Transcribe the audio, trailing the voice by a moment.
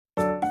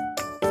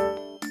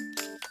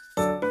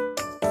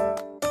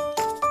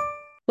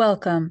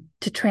Welcome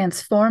to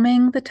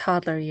Transforming the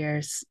Toddler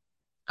Years,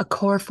 a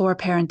Core 4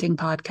 parenting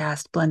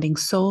podcast blending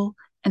soul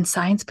and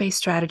science-based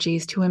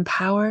strategies to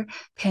empower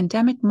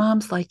pandemic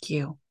moms like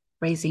you,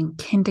 raising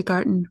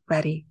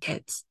kindergarten-ready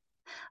kids.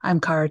 I'm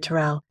Cara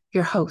Terrell,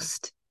 your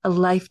host, a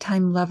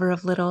lifetime lover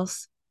of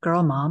littles,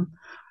 girl mom,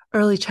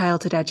 early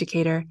childhood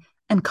educator,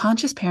 and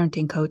conscious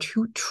parenting coach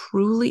who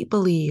truly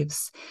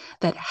believes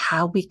that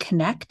how we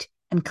connect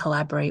and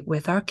collaborate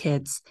with our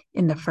kids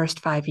in the first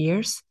 5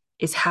 years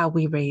is how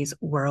we raise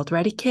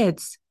world-ready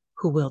kids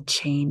who will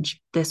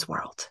change this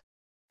world.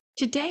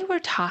 Today, we're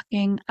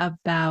talking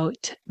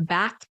about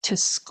back to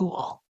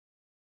school.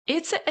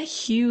 It's a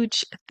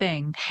huge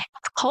thing.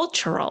 It's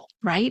cultural,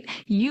 right?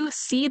 You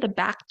see the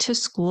back to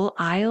school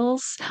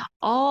aisles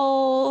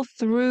all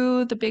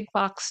through the big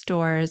box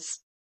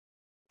stores,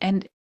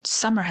 and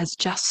summer has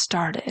just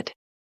started.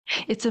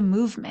 It's a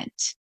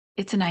movement,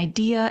 it's an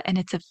idea, and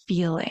it's a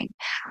feeling.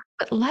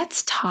 But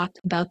let's talk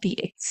about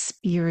the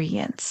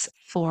experience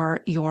for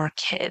your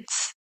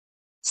kids,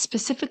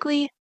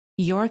 specifically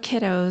your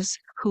kiddos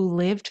who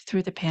lived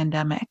through the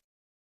pandemic,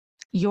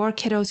 your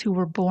kiddos who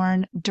were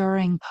born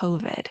during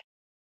COVID.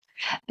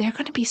 They're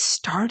going to be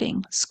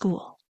starting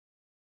school,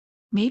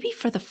 maybe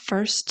for the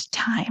first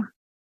time.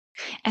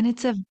 And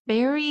it's a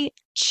very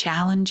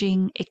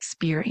challenging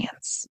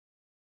experience.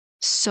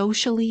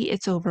 Socially,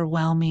 it's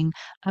overwhelming.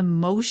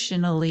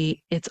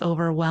 Emotionally, it's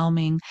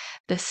overwhelming.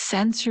 The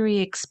sensory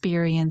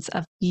experience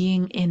of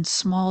being in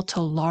small to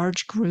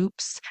large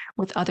groups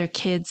with other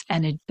kids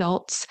and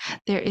adults,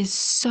 there is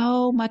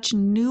so much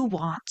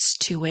nuance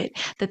to it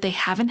that they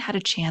haven't had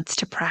a chance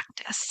to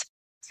practice.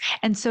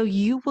 And so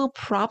you will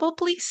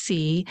probably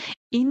see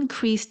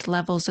increased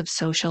levels of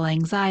social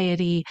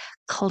anxiety,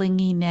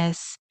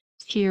 clinginess,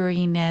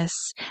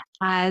 teariness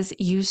as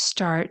you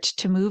start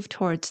to move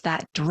towards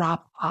that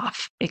drop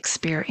off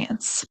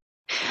experience.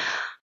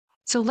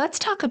 So let's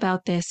talk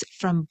about this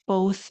from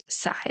both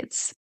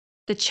sides.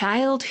 The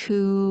child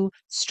who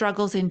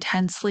struggles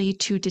intensely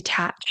to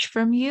detach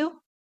from you,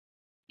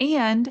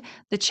 and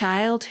the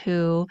child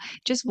who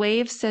just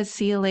waves, says,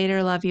 "See you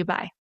later, love you,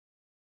 bye."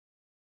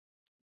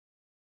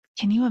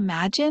 Can you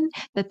imagine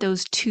that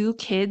those two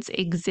kids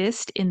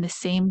exist in the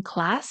same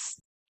class?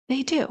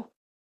 They do.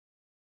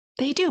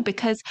 They do,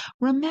 because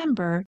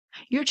remember,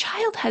 your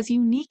child has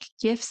unique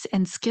gifts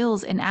and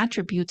skills and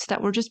attributes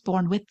that were just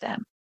born with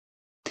them.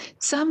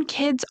 Some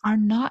kids are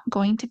not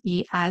going to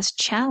be as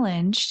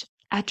challenged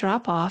at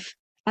drop off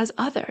as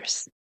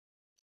others.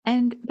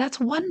 And that's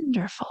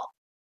wonderful.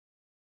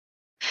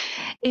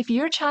 If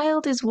your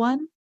child is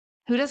one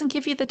who doesn't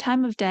give you the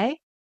time of day,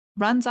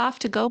 runs off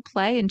to go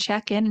play and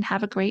check in and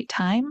have a great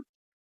time,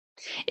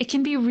 it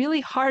can be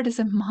really hard as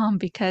a mom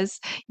because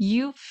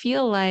you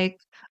feel like,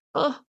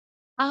 oh,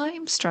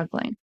 I'm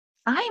struggling.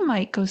 I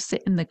might go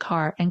sit in the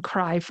car and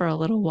cry for a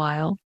little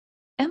while.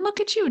 And look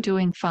at you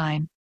doing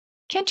fine.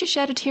 Can't you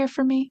shed a tear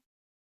for me?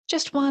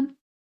 Just one.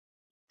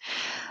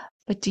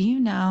 But do you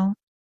know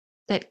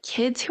that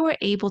kids who are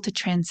able to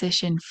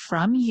transition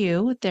from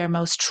you, their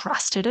most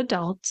trusted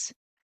adults,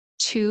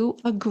 to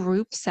a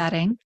group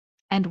setting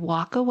and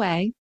walk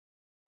away,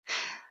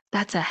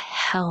 that's a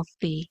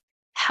healthy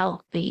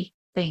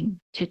thing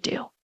to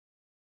do.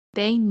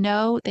 They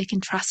know they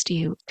can trust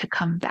you to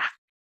come back.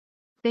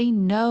 They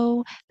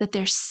know that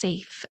they're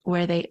safe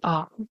where they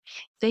are.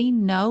 They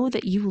know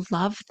that you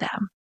love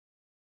them.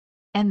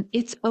 And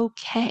it's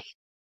okay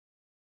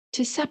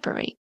to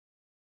separate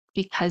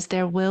because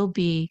there will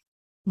be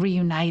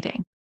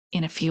reuniting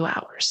in a few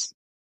hours.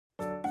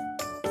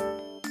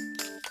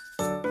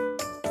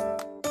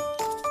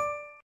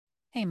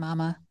 Hey,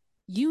 Mama,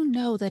 you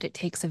know that it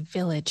takes a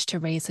village to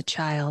raise a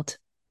child,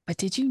 but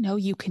did you know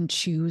you can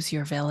choose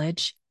your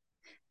village?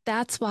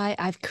 That's why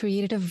I've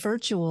created a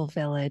virtual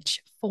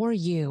village for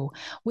you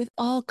with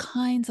all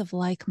kinds of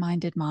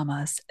like-minded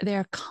mamas.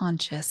 They're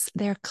conscious,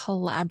 they're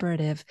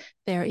collaborative,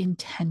 they're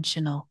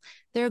intentional.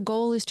 Their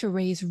goal is to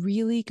raise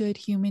really good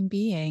human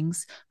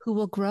beings who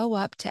will grow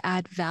up to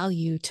add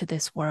value to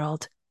this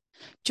world.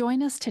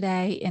 Join us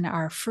today in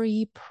our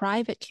free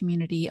private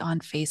community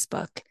on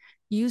Facebook.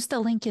 Use the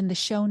link in the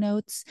show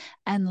notes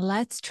and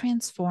let's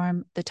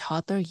transform the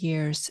toddler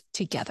years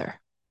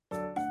together.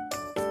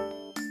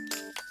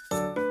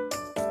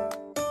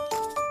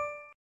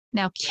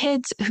 Now,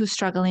 kids who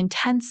struggle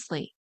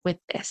intensely with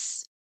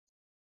this,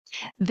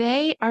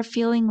 they are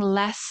feeling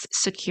less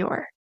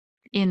secure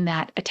in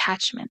that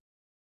attachment.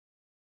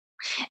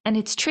 And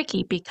it's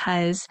tricky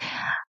because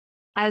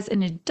as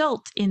an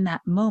adult in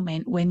that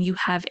moment, when you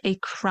have a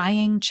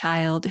crying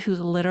child who's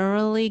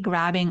literally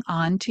grabbing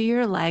onto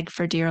your leg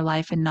for dear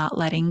life and not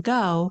letting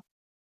go,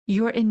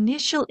 your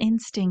initial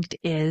instinct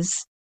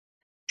is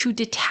to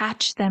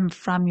detach them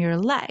from your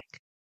leg,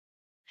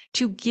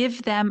 to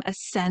give them a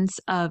sense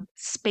of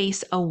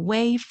space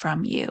away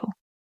from you,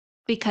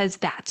 because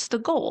that's the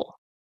goal,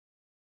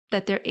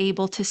 that they're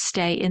able to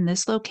stay in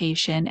this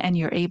location and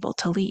you're able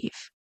to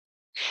leave.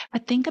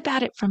 But think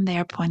about it from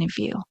their point of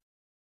view.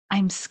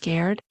 I'm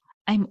scared.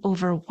 I'm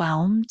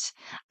overwhelmed.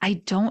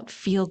 I don't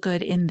feel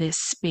good in this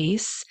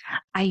space.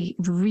 I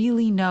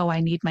really know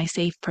I need my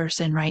safe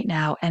person right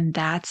now. And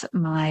that's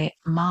my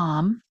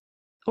mom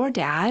or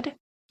dad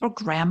or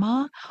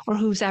grandma or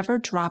who's ever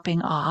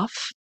dropping off.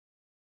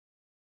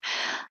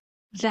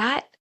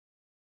 That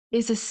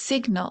is a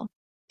signal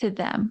to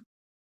them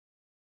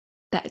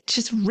that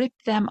just rip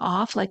them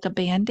off like a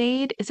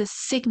band-aid is a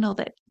signal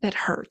that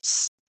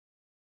hurts.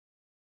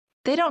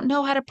 They don't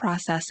know how to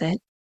process it.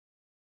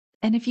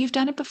 And if you've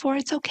done it before,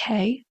 it's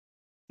okay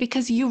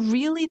because you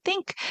really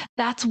think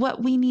that's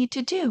what we need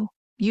to do.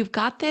 You've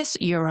got this.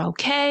 You're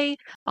okay.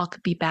 I'll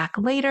be back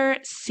later.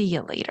 See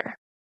you later.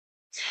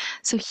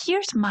 So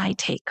here's my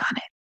take on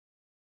it.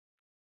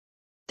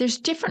 There's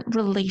different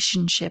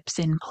relationships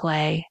in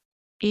play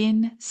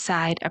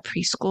inside a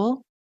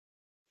preschool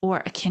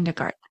or a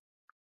kindergarten.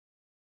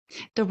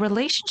 The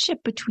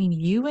relationship between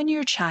you and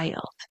your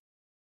child,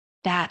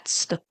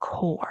 that's the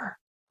core.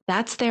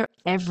 That's their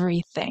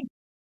everything.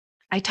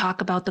 I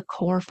talk about the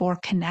core four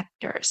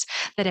connectors,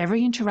 that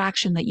every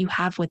interaction that you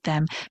have with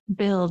them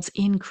builds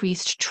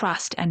increased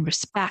trust and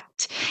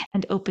respect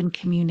and open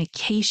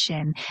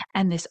communication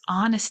and this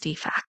honesty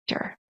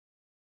factor.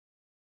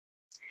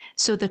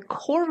 So the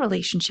core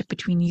relationship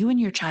between you and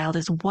your child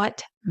is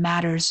what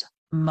matters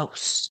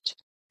most.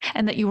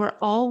 And that you are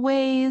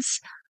always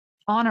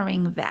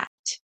honoring that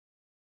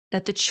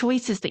the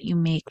choices that you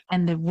make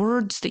and the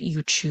words that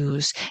you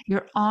choose,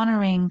 you're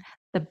honoring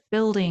the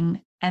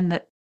building and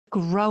the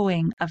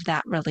growing of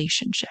that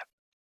relationship.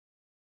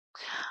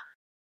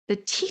 The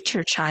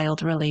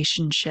teacher-child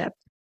relationship,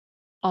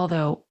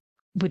 although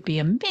would be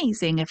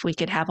amazing if we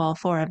could have all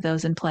four of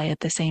those in play at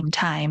the same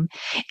time,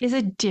 is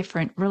a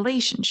different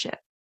relationship.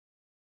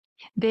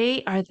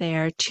 They are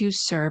there to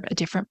serve a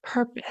different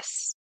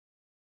purpose.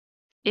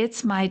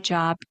 It's my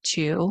job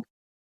to,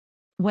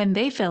 when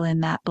they fill in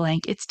that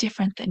blank, it's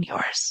different than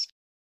yours.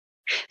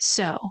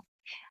 So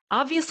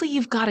obviously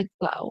you've got to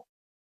go.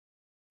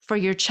 For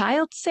your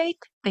child's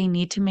sake, they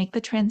need to make the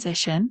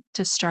transition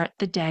to start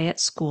the day at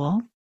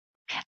school,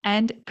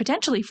 and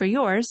potentially for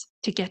yours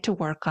to get to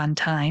work on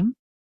time.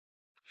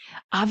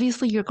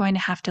 Obviously, you're going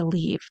to have to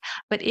leave.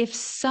 But if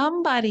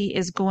somebody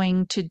is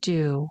going to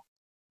do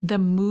the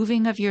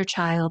moving of your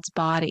child's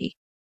body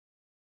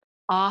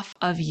off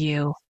of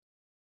you,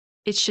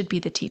 it should be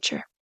the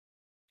teacher.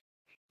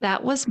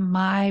 That was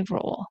my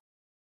role.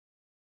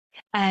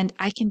 And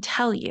I can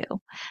tell you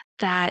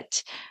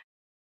that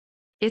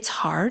it's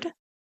hard.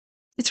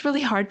 It's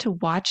really hard to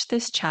watch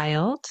this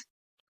child,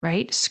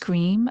 right,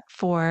 scream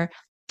for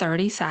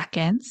 30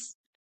 seconds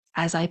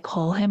as I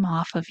pull him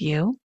off of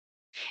you.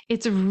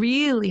 It's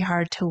really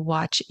hard to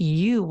watch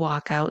you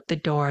walk out the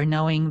door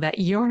knowing that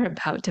you're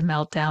about to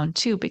melt down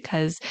too,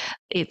 because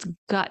it's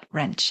gut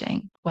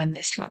wrenching when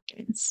this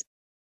happens.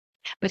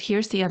 But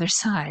here's the other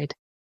side.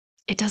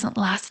 It doesn't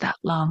last that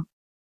long.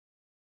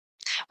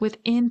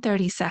 Within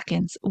 30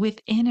 seconds,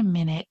 within a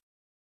minute,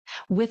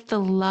 with the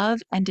love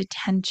and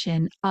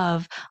attention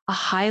of a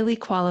highly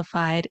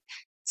qualified,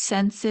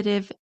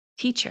 sensitive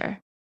teacher,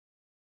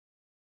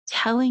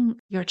 telling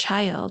your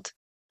child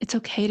it's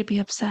okay to be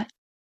upset.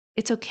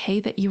 It's okay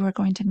that you are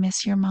going to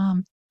miss your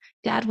mom.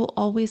 Dad will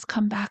always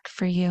come back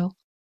for you.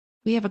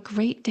 We have a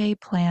great day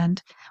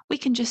planned. We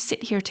can just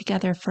sit here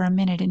together for a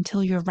minute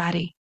until you're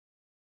ready.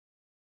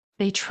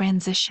 They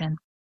transition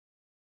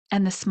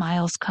and the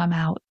smiles come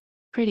out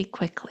pretty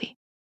quickly.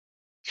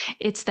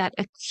 It's that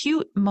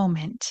acute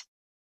moment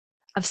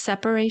of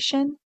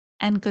separation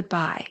and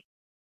goodbye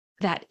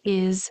that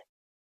is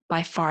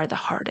by far the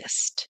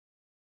hardest.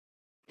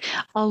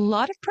 A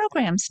lot of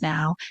programs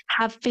now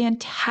have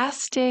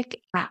fantastic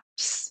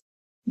apps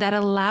that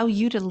allow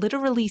you to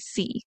literally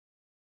see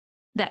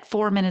that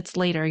 4 minutes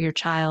later, your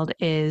child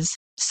is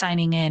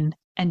signing in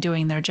and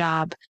doing their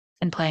job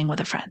and playing with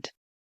a friend.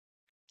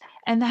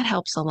 And that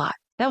helps a lot.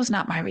 That was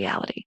not my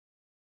reality.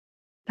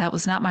 That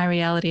was not my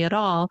reality at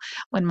all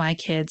when my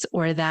kids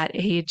were that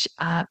age.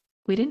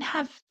 We didn't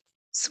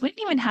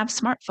even have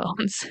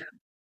smartphones.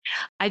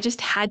 I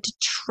just had to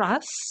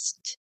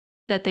trust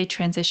that they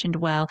transitioned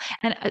well.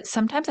 And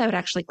sometimes I would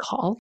actually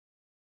call.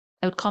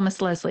 I would call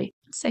Miss Leslie,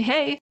 say,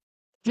 hey,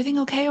 everything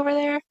okay over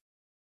there?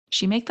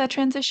 She make that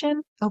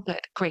transition? Oh,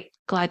 good. Great.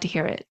 Glad to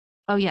hear it.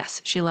 Oh, yes.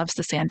 She loves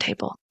the sand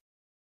table.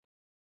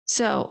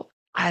 So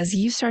as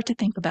you start to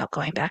think about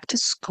going back to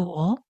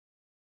school,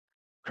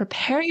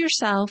 prepare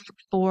yourself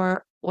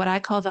for what I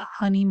call the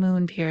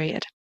honeymoon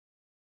period.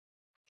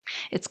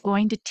 It's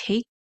going to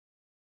take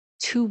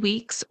 2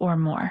 weeks or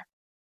more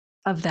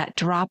of that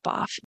drop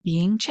off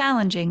being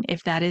challenging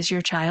if that is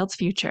your child's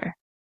future.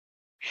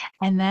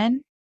 And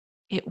then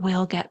it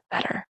will get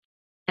better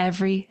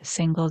every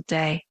single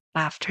day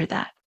after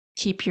that.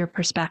 Keep your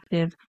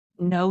perspective,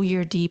 know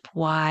your deep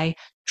why,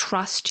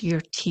 trust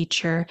your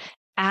teacher,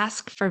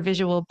 ask for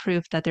visual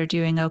proof that they're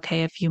doing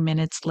okay a few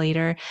minutes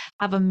later,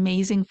 have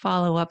amazing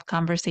follow-up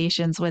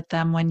conversations with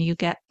them when you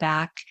get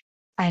back,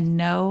 and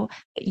know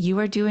that you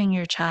are doing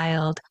your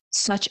child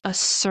such a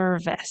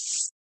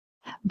service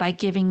by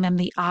giving them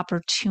the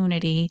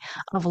opportunity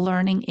of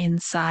learning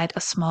inside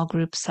a small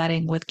group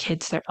setting with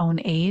kids their own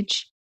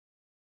age,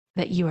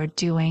 that you are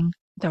doing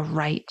the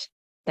right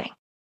thing.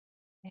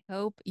 I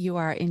hope you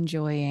are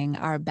enjoying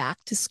our back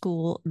to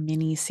school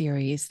mini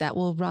series that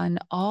will run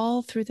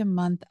all through the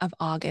month of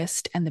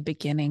August and the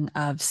beginning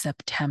of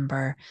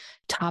September.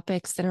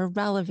 Topics that are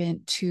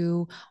relevant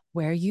to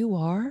where you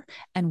are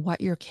and what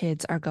your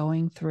kids are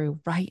going through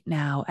right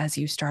now as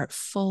you start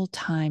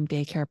full-time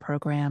daycare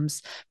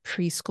programs,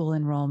 preschool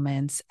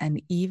enrollments,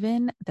 and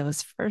even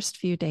those first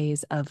few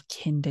days of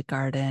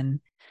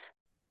kindergarten.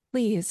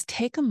 Please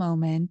take a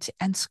moment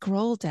and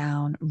scroll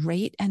down,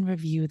 rate and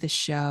review the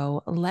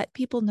show. Let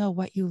people know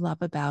what you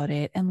love about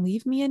it and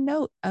leave me a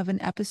note of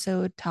an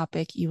episode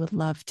topic you would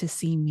love to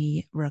see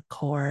me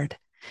record.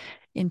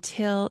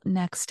 Until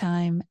next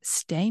time,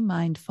 stay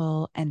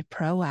mindful and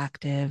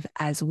proactive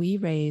as we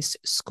raise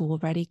school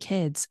ready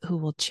kids who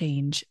will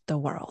change the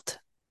world.